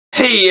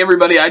Hey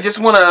everybody, I just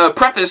want to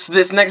preface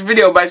this next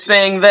video by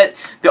saying that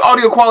the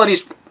audio quality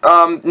is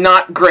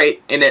not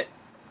great in it.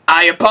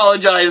 I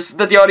apologize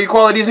that the audio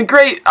quality isn't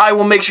great. I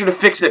will make sure to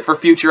fix it for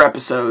future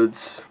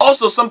episodes.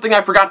 Also, something I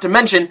forgot to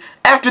mention,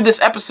 after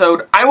this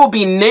episode, I will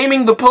be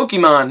naming the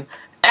Pokemon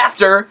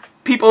after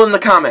people in the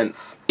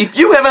comments. If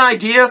you have an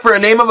idea for a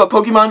name of a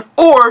Pokemon,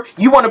 or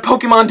you want a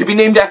Pokemon to be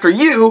named after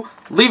you,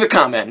 leave a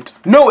comment.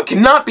 No, it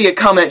cannot be a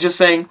comment just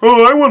saying,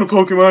 "Oh, I want a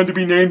Pokemon to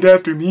be named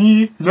after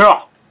me."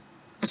 No,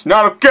 it's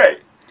not okay.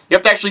 You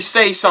have to actually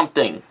say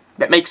something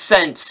that makes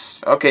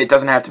sense. Okay, it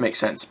doesn't have to make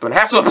sense, but it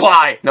has to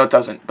apply. No, it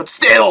doesn't, but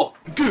still.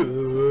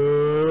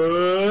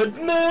 Good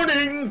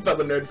morning,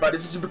 fellow nerd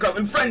fighters and super cult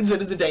and friends.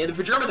 It is a day in the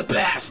future of the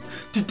past.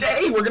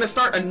 Today, we're gonna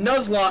start a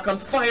Nuzlocke on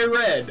Fire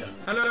Red.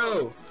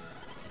 Hello.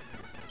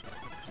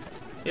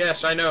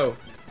 Yes, I know.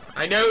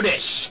 I know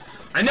this.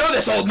 I know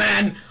this, old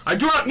man. I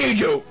do not need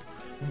you.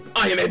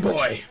 I am a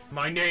boy.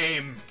 My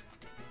name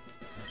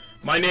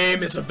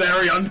is a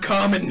very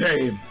uncommon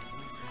name.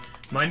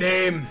 My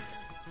name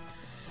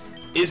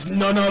is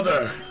none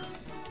other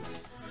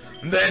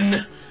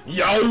than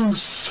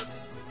YAOES.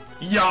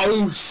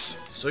 YAOES.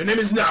 So your name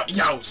is now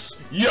YAOES.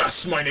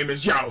 Yes, my name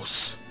is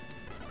YAOES.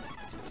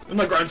 That's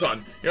my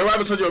grandson. Your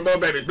rival said you're a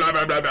baby. Blah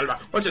blah blah blah blah.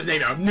 What's his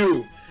name now?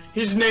 No.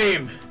 His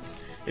name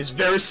is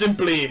very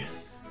simply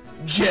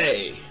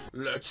Jay.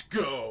 Let's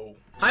go.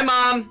 Hi,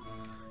 Mom.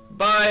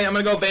 Bye. I'm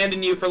gonna go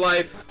abandon you for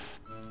life.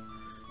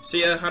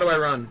 See ya. How do I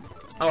run?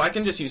 Oh, I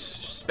can just use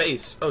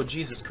space. Oh,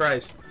 Jesus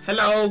Christ.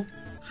 Hello.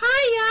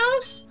 Hi,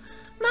 YAOES.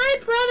 My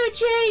brother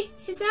Jay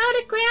is out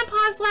at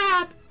Grandpa's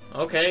lab.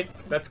 Okay,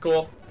 that's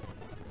cool.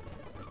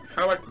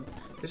 How do I...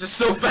 This is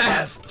so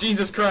fast!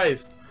 Jesus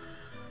Christ.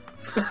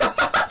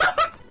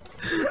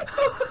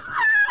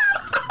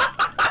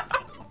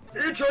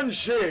 It's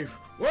unsafe.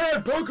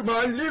 Wild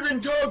Pokemon live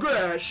in tall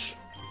grass.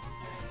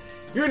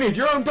 You need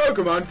your own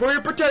Pokemon for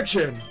your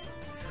protection.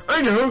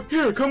 I know.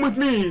 Here, come with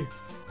me.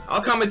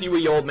 I'll come with you,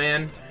 wee old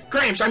man.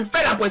 Gramps, I'm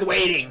fed up with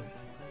waiting.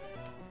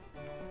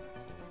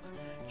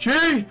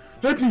 Jay,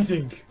 let me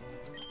think.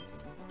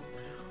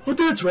 Oh,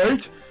 that's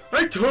right.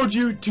 I told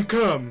you to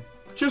come.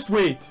 Just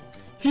wait.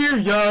 Here,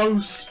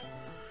 YAOES.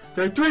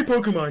 There are 3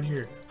 Pokemon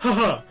here.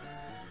 Haha.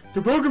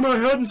 The Pokemon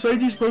held inside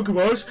these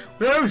Pokeballs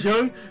when I was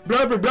young.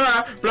 Blah, blah,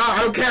 blah, blah. I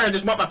don't care. I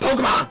just want my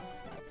Pokemon.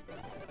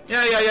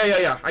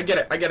 Yeah. I get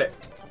it.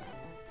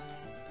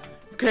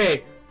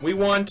 Okay. We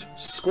want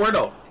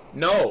Squirtle.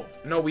 No,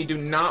 we do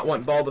not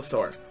want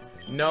Bulbasaur.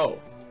 No,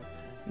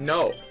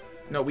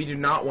 we do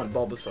not want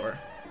Bulbasaur.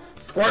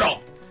 Squirtle!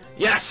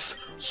 Yes!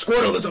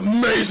 Squirtle is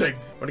amazing!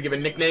 Want to give a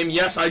nickname?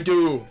 Yes, I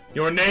do!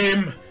 Your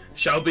name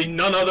shall be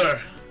none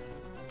other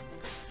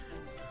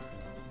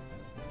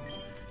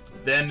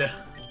than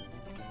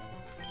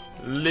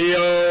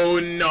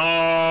Leonardo.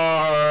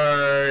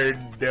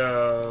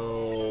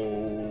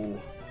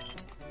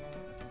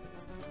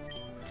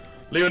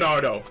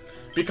 Leonardo.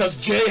 Because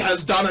Jay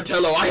has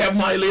Donatello, I have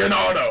my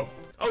Leonardo!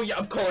 Oh yeah,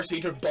 of course he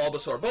took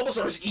Bulbasaur.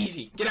 Bulbasaur is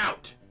easy. Get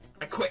out!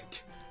 I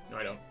quit. No,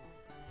 I don't.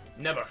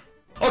 Never.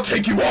 I'll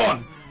take you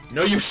on!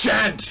 No, you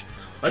shan't!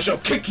 I shall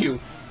kick you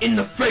in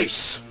the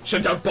face!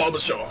 Sent out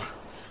Bulbasaur.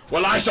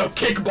 Well, I shall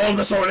kick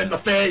Bulbasaur in the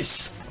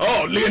face!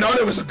 Oh,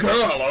 Leonardo is a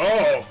girl!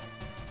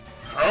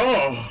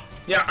 Oh!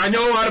 Yeah, I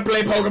know how to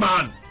play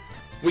Pokemon!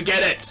 We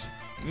get it!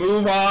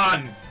 Move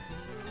on!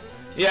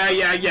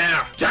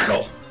 Yeah!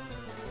 Tackle!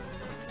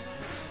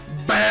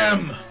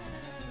 Bam!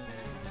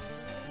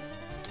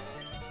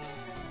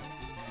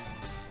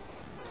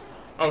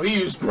 Oh,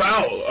 he used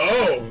Growl!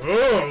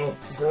 Oh!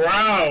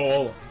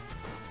 Growl!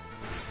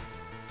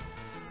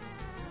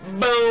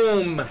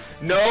 Boom!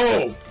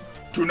 No!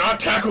 Do not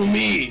tackle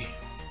me!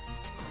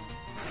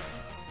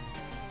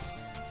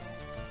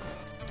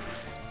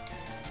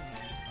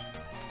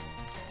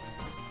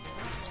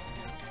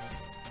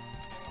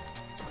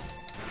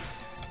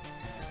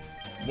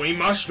 We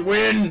must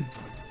win!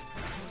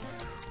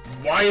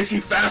 Why is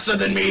he faster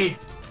than me?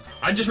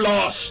 I just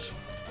lost!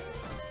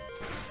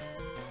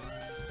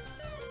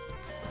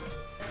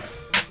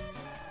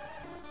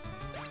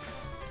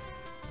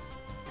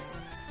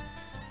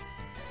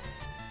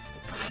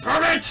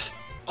 From it!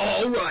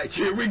 Alright,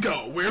 here we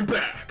go. We're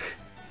back.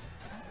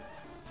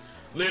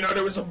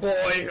 Leonardo is a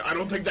boy. I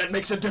don't think that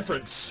makes a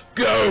difference.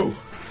 Go!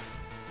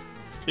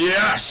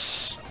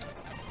 Yes!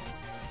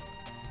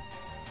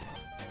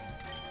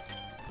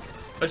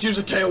 Let's use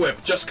a tail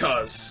whip, just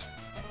cuz.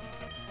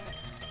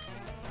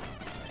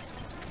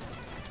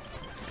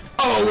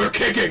 Oh, we're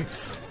kicking!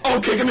 Oh,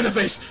 kick him in the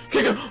face!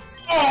 Kick him!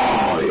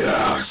 Oh,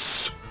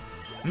 yes!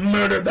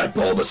 Murdered that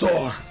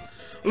Bulbasaur!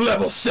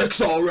 Level 6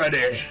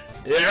 already!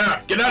 Yeah,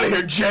 get out of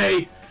here,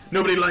 Jay!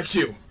 Nobody likes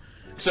you.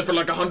 Except for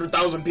like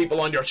 100,000 people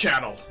on your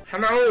channel.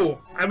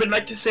 Hello, I would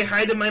like to say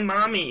hi to my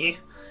mommy.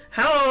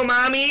 Hello,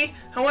 mommy!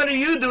 How are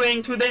you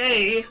doing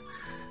today?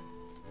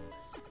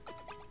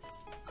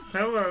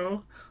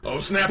 Hello. Oh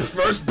snap,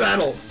 first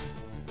battle!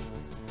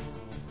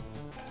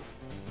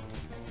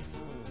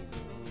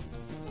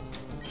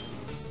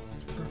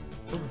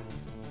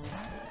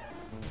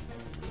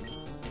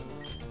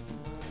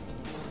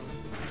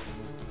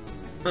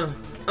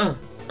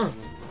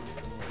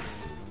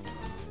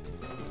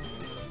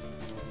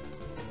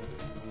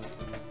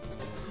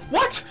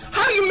 What?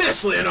 How do you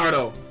miss,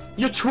 Leonardo?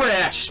 You're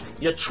trash.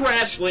 You're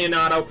trash,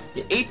 Leonardo.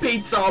 You ate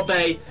pizza all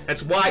day.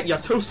 That's why you're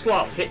too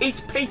slow. You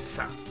ate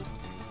pizza.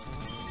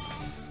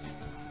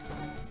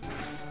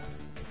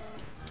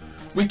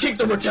 We kicked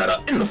the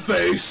Rattata in the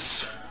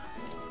face.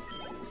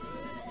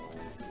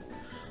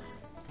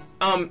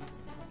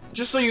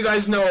 Just so you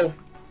guys know,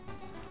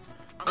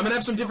 I'm gonna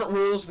have some different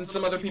rules than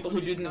some other people who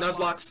do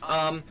Nuzlocke.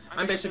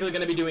 I'm basically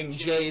gonna be doing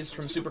J's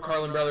from Super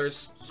Carlin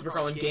Brothers, Super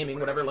Carlin Gaming,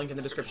 whatever, link in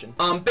the description.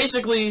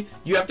 Basically,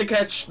 you have to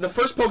catch the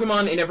first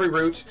Pokemon in every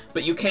route,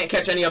 but you can't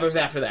catch any others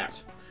after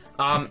that.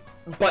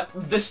 But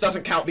this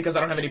doesn't count because I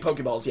don't have any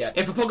Pokeballs yet.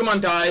 If a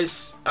Pokemon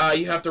dies,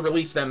 you have to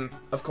release them,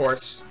 of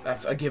course.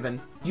 That's a given.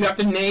 You have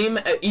to name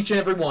each and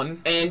every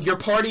one, and your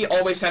party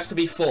always has to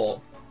be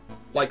full.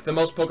 Like, the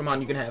most Pokemon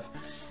you can have.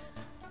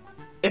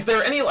 If there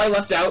are any I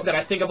left out that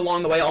I think of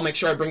along the way, I'll make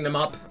sure I bring them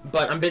up,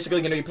 but I'm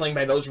basically going to be playing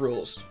by those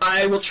rules.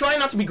 I will try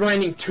not to be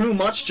grinding too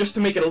much, just to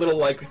make it a little,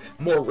 like,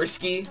 more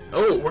risky.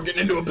 Oh, we're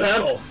getting into a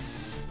battle.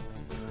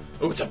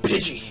 Oh, it's a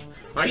Pidgey.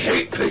 I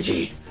hate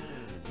Pidgey.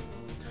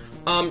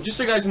 Just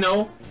so you guys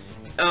know,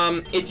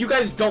 if you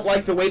guys don't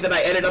like the way that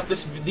I edit up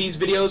these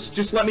videos,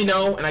 just let me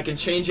know, and I can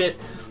change it.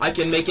 I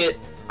can edit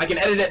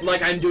it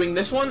like I'm doing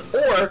this one,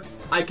 or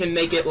I can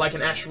make it like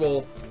an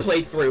actual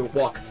playthrough,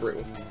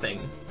 walkthrough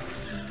thing.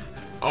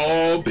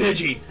 Oh,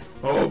 Pidgey!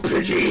 Oh,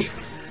 Pidgey!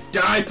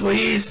 Die,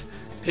 please!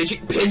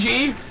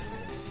 Pidgey!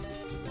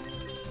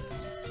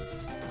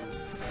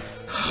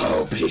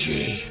 Oh,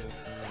 Pidgey!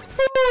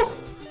 Woo!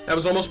 That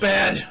was almost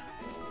bad.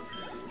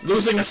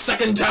 Losing a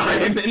second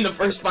time in the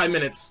first 5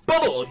 minutes.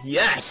 Bubble!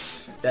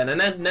 Yes! In fact,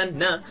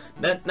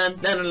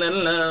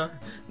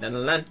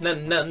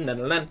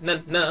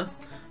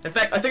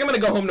 I think I'm gonna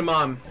go home to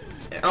Mom.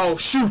 Oh,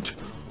 shoot!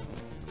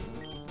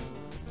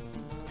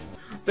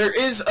 There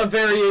is a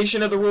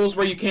variation of the rules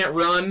where you can't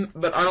run,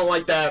 but I don't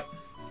like that.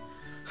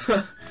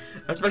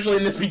 Especially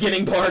in this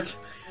beginning part.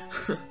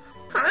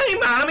 Hi,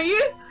 Mommy!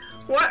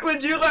 What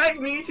would you like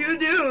me to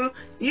do?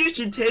 You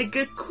should take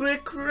a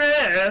quick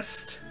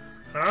rest.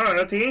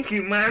 Oh, thank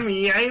you,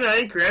 Mommy. I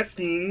like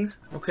resting.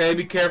 Okay,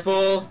 be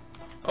careful.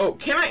 Oh,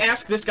 can I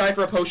ask this guy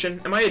for a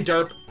potion? Am I a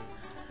derp?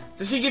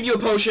 Does he give you a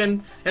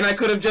potion? And I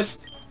could have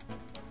just...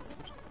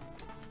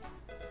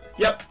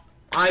 Yep.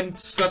 I'm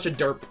such a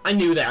derp. I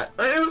knew that.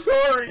 I'm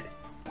sorry.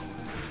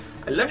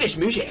 I love this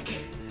music.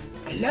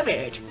 I love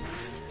it.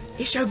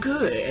 It's so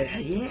good.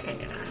 Yeah.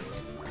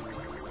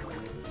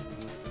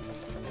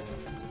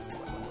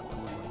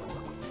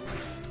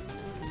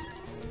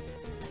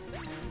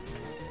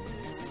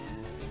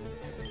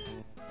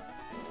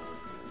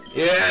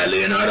 Yeah,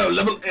 Leonardo,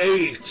 level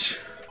 8.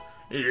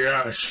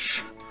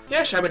 Yes.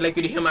 Yes, I would like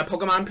you to heal my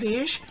Pokemon,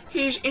 please.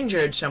 He's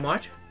injured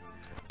somewhat.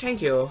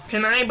 Thank you.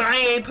 Can I buy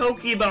a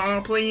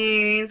Pokeball,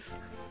 please?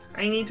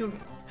 I need to...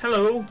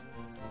 Hello.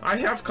 I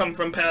have come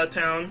from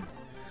Palatown.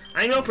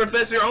 I know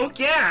Professor Oak,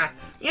 yeah.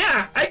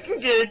 Yeah, I can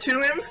get it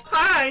to him.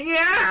 Hi,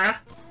 yeah.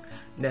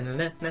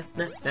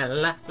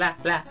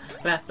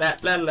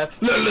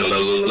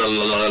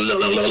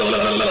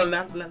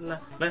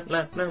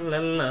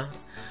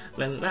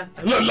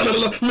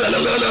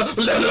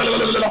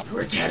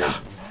 Rattata.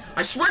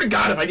 I swear to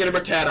God, if I get a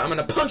Rattata, I'm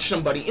gonna punch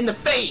somebody in the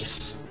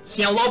face.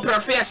 Hello,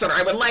 Professor.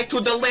 I would like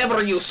to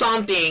deliver you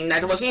something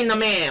that was in the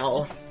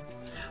mail.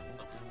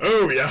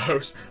 Oh,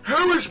 YAOES.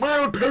 How is my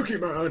old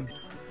Pokemon?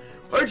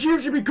 I seem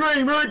to be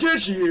growing more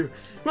attached to you.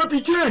 What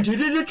be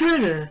talented in the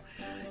trainer?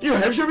 You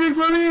have something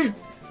for me?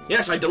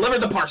 Yes, I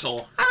delivered the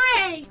parcel.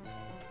 Hooray!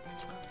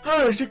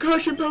 Oh, it's the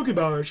custom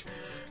Pokeballs.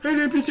 And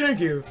let me thank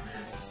you.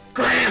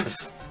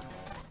 Gramps!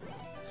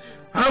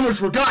 I almost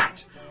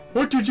forgot.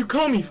 What did you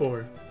call me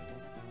for?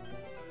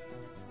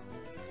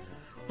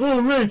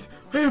 Oh, right.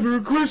 I have a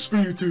request for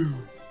you two.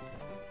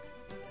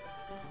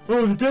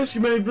 Oh, the desk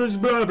made blah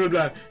blah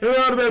blah. And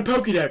all about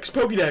Pokédex.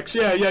 Pokédex.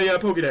 Yeah,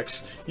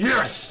 Pokédex.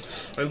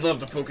 Yes! I love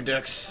the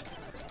Pokédex.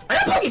 I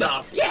have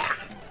Pokeballs, yeah.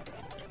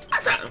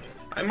 Awesome.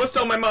 I must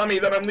tell my mommy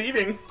that I'm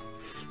leaving.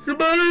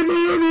 Goodbye,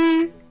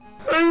 Mommy.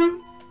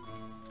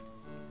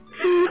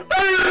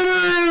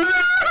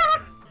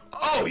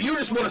 Oh, you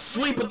just want to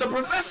sleep with the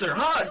professor,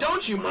 huh?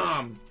 Don't you,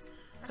 Mom?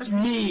 That's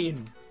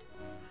mean.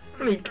 I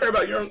don't even care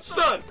about your own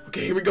son.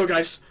 Okay, here we go,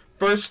 guys.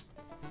 First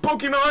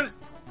Pokemon.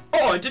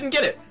 Oh, I didn't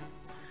get it.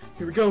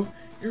 Here we go.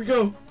 Here we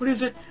go. What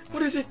is it?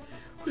 What is it?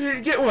 We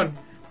didn't get one.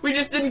 We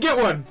just didn't get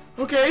one.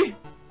 Okay.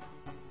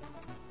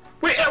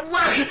 Wait,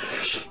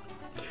 what?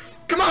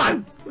 Come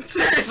on.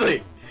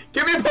 Seriously.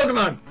 Give me a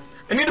Pokemon.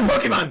 I need a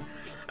Pokemon.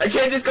 I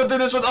can't just go through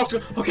this with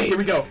also. Okay, here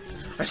we go.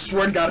 I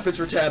swear to God, if it's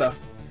Rattata.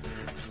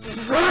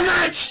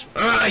 Fudge!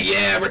 Ah,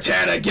 yeah,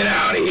 Rattata, get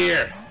out of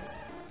here.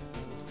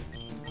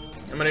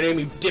 I'm gonna name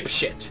you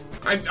Dipshit.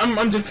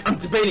 I'm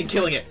debating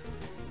killing it.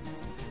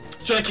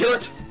 Should I kill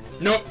it?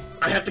 Nope.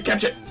 I have to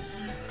catch it.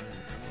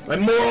 My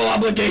moral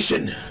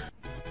obligation.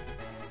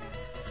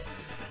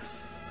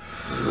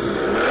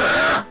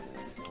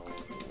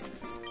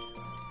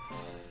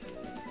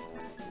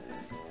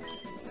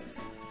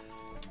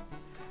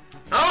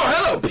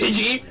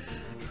 Pidgey.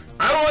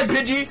 I don't like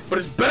Pidgey, but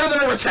it's better than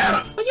a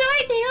Rattata. Would you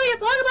like to heal your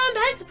Pokemon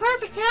back to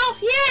perfect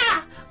health?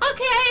 Yeah!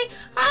 Okay,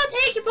 I'll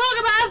take your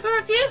Pokemon for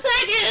a few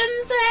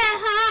seconds.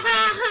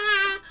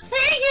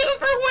 Thank you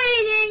for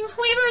waiting.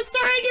 We've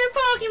restored your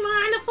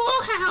Pokemon to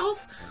full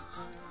health.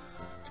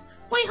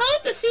 We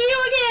hope to see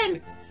you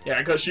again. Yeah,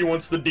 because she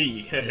wants the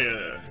D.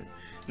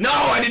 No,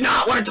 I did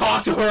not want to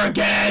talk to her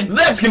again.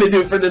 That's gonna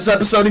do it for this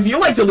episode. If you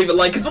like to leave a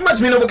like, because it lets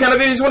me know what kind of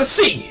videos you want to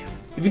see.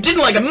 If you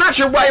didn't like, I'm not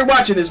sure why you're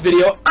watching this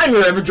video. I'm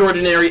your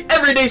ever-Jordinary,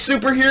 everyday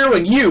superhero,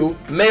 and you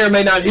may or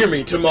may not hear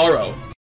me tomorrow.